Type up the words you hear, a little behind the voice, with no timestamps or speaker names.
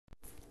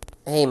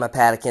Hey, my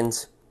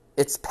Patticans.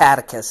 It's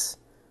Patticus.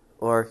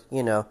 Or,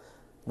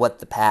 what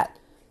the Pat,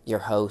 your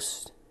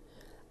host.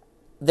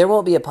 There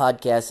won't be a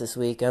podcast this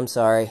week, I'm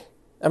sorry.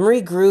 I'm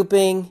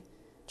regrouping,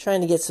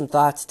 trying to get some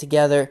thoughts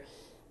together,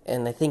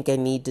 and I think I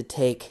need to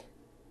take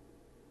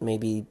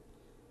maybe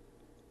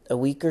a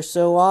week or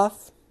so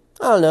off.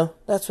 I don't know,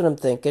 that's what I'm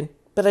thinking.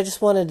 But I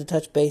just wanted to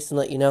touch base and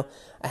let you know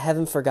I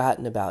haven't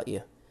forgotten about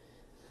you.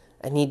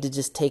 I need to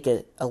just take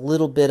a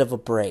little bit of a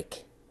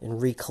break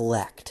and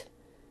recollect.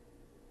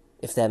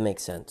 If that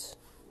makes sense.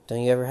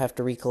 Don't you ever have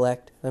to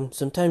recollect?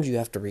 Sometimes you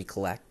have to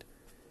recollect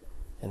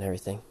and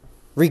everything.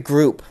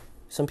 Regroup.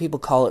 Some people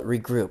call it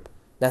regroup.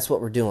 That's what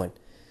we're doing.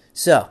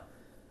 So,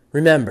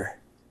 remember,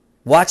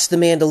 watch The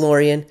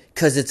Mandalorian,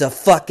 because it's a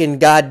fucking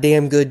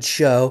goddamn good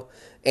show.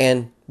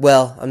 And,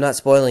 well, I'm not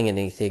spoiling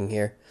anything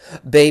here.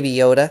 Baby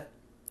Yoda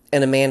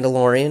and a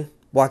Mandalorian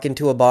walk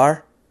into a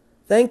bar.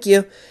 Thank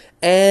you.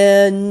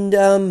 And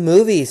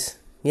movies.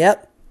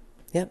 Yep.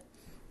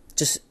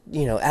 Just,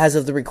 as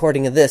of the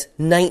recording of this,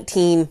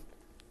 19,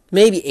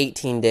 maybe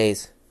 18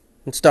 days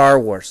in Star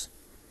Wars.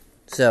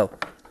 So,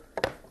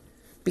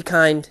 be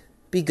kind,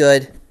 be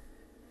good.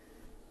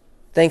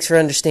 Thanks for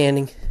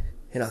understanding,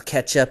 and I'll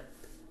catch up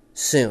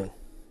soon.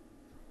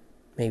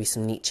 Maybe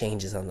some neat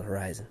changes on the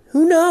horizon.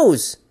 Who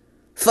knows?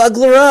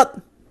 Fuggler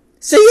up.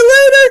 See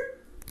you later!